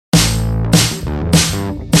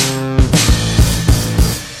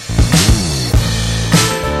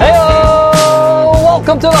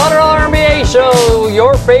Welcome to the $100 MBA Show,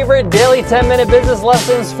 your favorite daily 10-minute business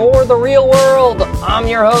lessons for the real world. I'm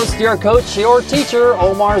your host, your coach, your teacher,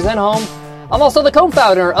 Omar Zenhom. I'm also the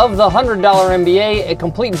co-founder of the $100 MBA, a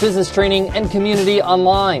complete business training and community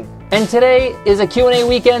online. And today is a Q&A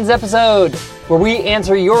Weekends episode where we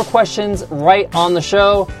answer your questions right on the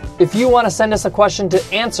show. If you want to send us a question to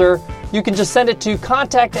answer, you can just send it to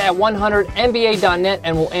contact@100mba.net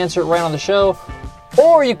and we'll answer it right on the show.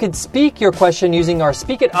 Or you could speak your question using our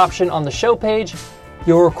Speak It option on the show page.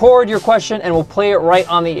 You'll record your question and we'll play it right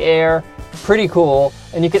on the air. Pretty cool.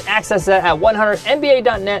 And you can access that at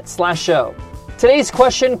 100mba.net/show. Today's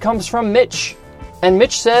question comes from Mitch. And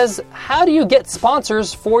Mitch says, how do you get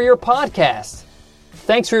sponsors for your podcast?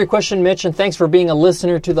 Thanks for your question, Mitch, and thanks for being a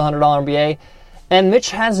listener to the $100 MBA. And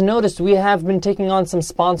Mitch has noticed we have been taking on some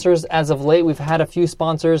sponsors as of late. We've had a few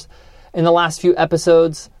sponsors in the last few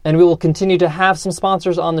episodes, and we will continue to have some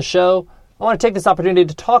sponsors on the show. I want to take this opportunity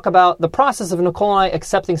to talk about the process of Nicole and I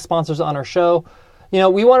accepting sponsors on our show. You know,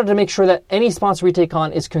 we wanted to make sure that any sponsor we take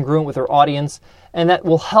on is congruent with our audience, and that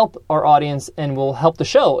will help our audience and will help the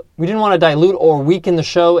show. We didn't want to dilute or weaken the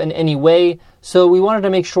show in any way, so we wanted to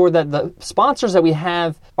make sure that the sponsors that we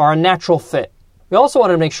have are a natural fit. We also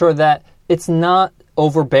wanted to make sure that it's not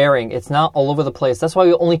overbearing. It's not all over the place. That's why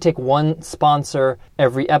we only take one sponsor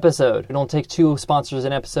every episode. We don't take two sponsors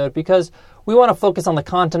an episode because we want to focus on the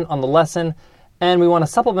content, on the lesson, and we want to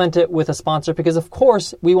supplement it with a sponsor because, of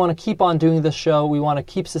course, we want to keep on doing the show. We want to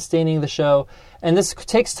keep sustaining the show, and this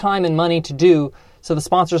takes time and money to do, so the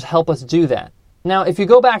sponsors help us do that. Now, if you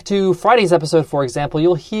go back to Friday's episode, for example,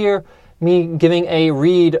 you'll hear me giving a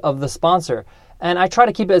read of the sponsor, and I try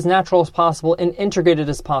to keep it as natural as possible and integrated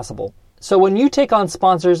as possible. So when you take on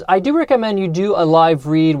sponsors, I do recommend you do a live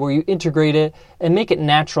read where you integrate it and make it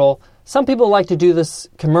natural. Some people like to do this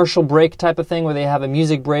commercial break type of thing where they have a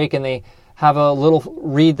music break and they have a little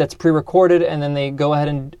read that's pre-recorded and then they go ahead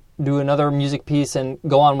and do another music piece and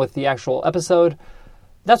go on with the actual episode.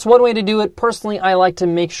 That's one way to do it. Personally, I like to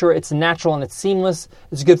make sure it's natural and it's seamless.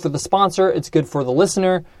 It's good for the sponsor, it's good for the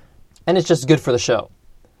listener, and it's just good for the show.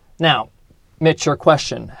 Now, Mitch, your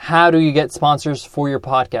question. How do you get sponsors for your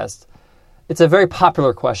podcast? It's a very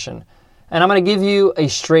popular question, and I'm going to give you a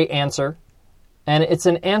straight answer, and it's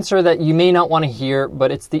an answer that you may not want to hear,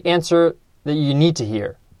 but it's the answer that you need to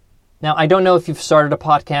hear. Now, I don't know if you've started a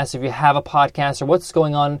podcast, if you have a podcast, or what's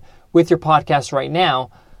going on with your podcast right now,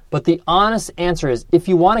 but the honest answer is if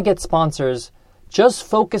you want to get sponsors, just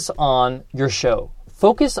focus on your show.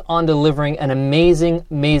 Focus on delivering an amazing,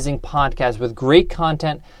 amazing podcast with great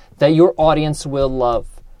content that your audience will love.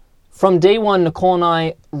 From day one, Nicole and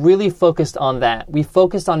I really focused on that. We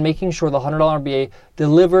focused on making sure the $100 MBA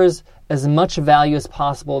delivers as much value as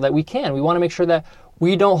possible that we can. We want to make sure that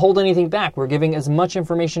we don't hold anything back. We're giving as much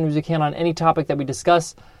information as we can on any topic that we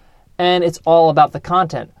discuss, and it's all about the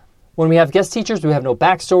content. When we have guest teachers, we have no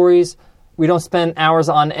backstories. We don't spend hours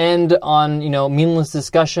on end on, meaningless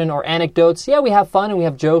discussion or anecdotes. Yeah, we have fun and we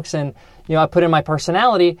have jokes and, I put in my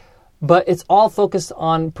personality, but it's all focused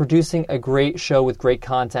on producing a great show with great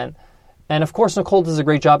content. And of course, Nicole does a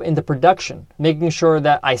great job in the production, making sure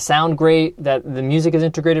that I sound great, that the music is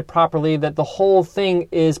integrated properly, that the whole thing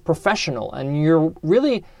is professional. And you're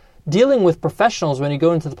really dealing with professionals when you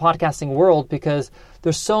go into the podcasting world because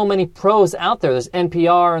there's so many pros out there. There's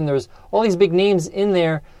NPR and there's all these big names in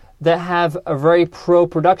there that have a very pro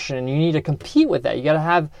production, and you need to compete with that. You got to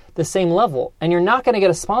have the same level. And you're not going to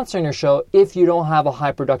get a sponsor in your show if you don't have a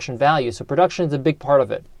high production value. So production is a big part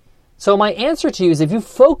of it. So my answer to you is if you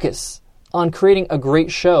focus on creating a great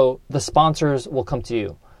show, the sponsors will come to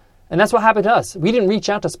you. And that's what happened to us. We didn't reach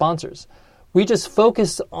out to sponsors. We just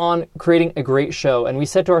focused on creating a great show. And we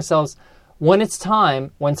said to ourselves, when it's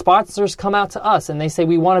time, when sponsors come out to us and they say,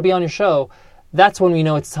 we want to be on your show, that's when we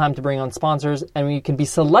know it's time to bring on sponsors, and we can be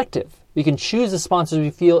selective. We can choose the sponsors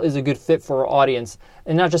we feel is a good fit for our audience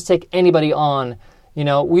and not just take anybody on.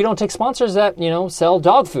 We don't take sponsors that, sell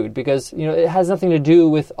dog food because, it has nothing to do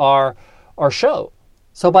with our show.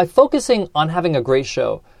 So by focusing on having a great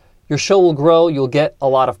show, your show will grow, you'll get a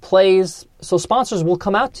lot of plays. So sponsors will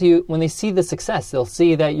come out to you when they see the success. They'll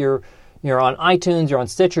see that you're on iTunes, you're on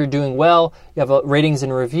Stitcher, you're doing well, you have ratings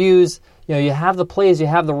and reviews, you have the plays, you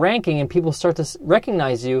have the ranking, and people start to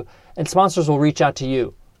recognize you, and sponsors will reach out to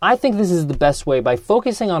you. I think this is the best way. By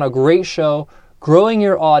focusing on a great show, growing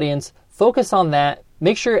your audience, focus on that,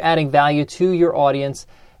 make sure you're adding value to your audience,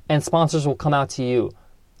 and sponsors will come out to you.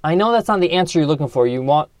 I know that's not the answer you're looking for. You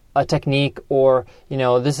want a technique or,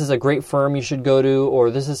 this is a great firm you should go to, or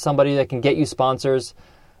this is somebody that can get you sponsors.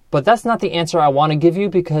 But that's not the answer I want to give you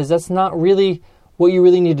because that's not really what you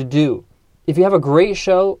really need to do. If you have a great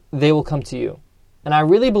show, they will come to you. And I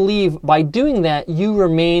really believe by doing that, you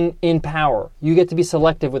remain in power. You get to be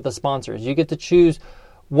selective with the sponsors. You get to choose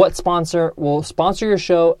what sponsor will sponsor your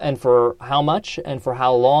show and for how much and for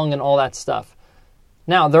how long and all that stuff.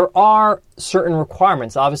 Now, there are certain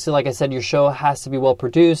requirements. Obviously, like I said, your show has to be well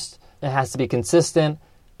produced, it has to be consistent,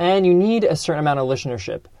 and you need a certain amount of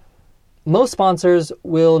listenership. Most sponsors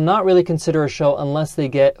will not really consider a show unless they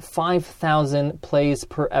get 5,000 plays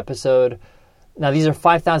per episode. Now, these are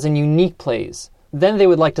 5,000 unique plays. Then they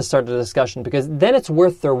would like to start a discussion because then it's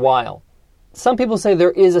worth their while. Some people say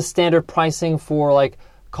there is a standard pricing for like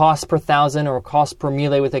cost per thousand or cost per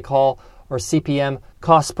mille, what they call, or CPM,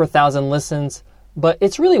 cost per thousand listens. But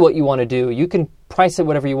it's really what you want to do. You can price it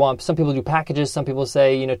whatever you want. Some people do packages. Some people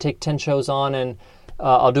say, take 10 shows on and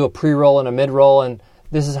I'll do a pre-roll and a mid-roll and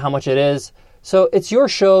this is how much it is. So it's your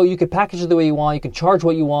show. You can package it the way you want. You can charge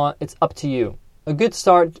what you want. It's up to you. A good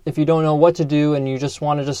start, if you don't know what to do and you just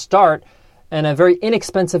want to just start, and a very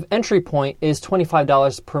inexpensive entry point is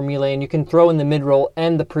 $25 per mille, and you can throw in the mid-roll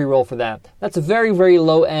and the pre-roll for that. That's a very, very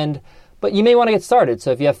low end, but you may want to get started.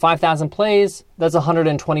 So if you have 5,000 plays, that's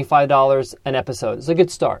 $125 an episode. It's a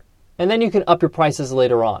good start. And then you can up your prices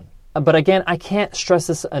later on. But again, I can't stress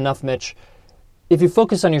this enough, Mitch. If you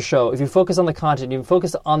focus on your show, if you focus on the content, you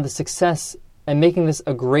focus on the success and making this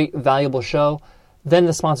a great, valuable show, then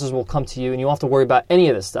the sponsors will come to you and you won't have to worry about any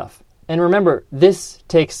of this stuff. And remember, this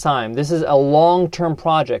takes time. This is a long-term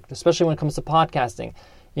project, especially when it comes to podcasting.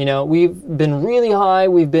 We've been really high.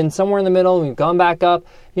 We've been somewhere in the middle. We've gone back up.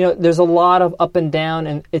 There's a lot of up and down,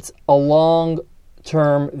 and it's a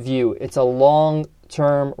long-term view. It's a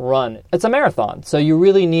long-term run. It's a marathon. So you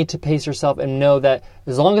really need to pace yourself and know that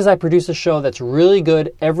as long as I produce a show that's really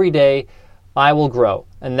good every day, I will grow.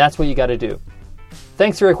 And that's what you got to do.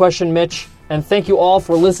 Thanks for your question, Mitch. And thank you all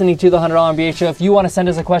for listening to the $100 MBA Show. If you want to send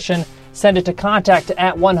us a question, send it to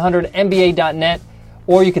contact@100mba.net,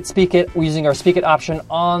 or you could speak it using our speak it option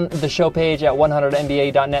on the show page at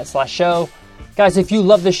 100mba.net/show. Guys, if you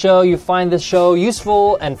love the show, you find this show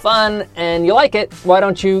useful and fun, and you like it, why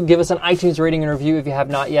don't you give us an iTunes rating and review if you have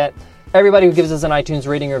not yet? Everybody who gives us an iTunes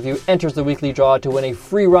rating and review enters the weekly draw to win a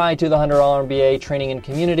free ride to the $100 MBA training and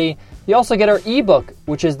community. You also get our ebook,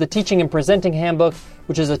 which is the Teaching and Presenting Handbook,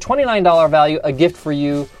 which is a $29 value, a gift for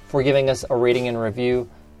you for giving us a rating and review.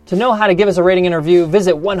 To know how to give us a rating and review,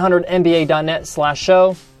 visit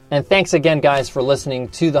 100mba.net/show. And thanks again, guys, for listening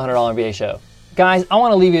to the $100 MBA Show. Guys, I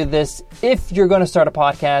want to leave you with this. If you're going to start a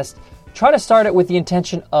podcast, try to start it with the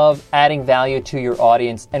intention of adding value to your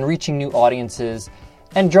audience and reaching new audiences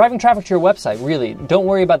and driving traffic to your website, really. Don't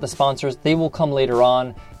worry about the sponsors. They will come later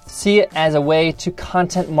on. See it as a way to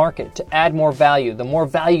content market, to add more value. The more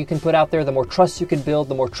value you can put out there, the more trust you can build,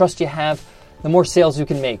 the more trust you have, the more sales you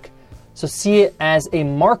can make. So see it as a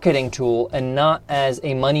marketing tool and not as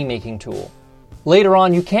a money-making tool. Later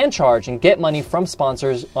on, you can charge and get money from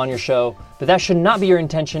sponsors on your show, but that should not be your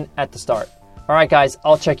intention at the start. All right, guys,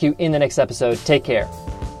 I'll check you in the next episode. Take care.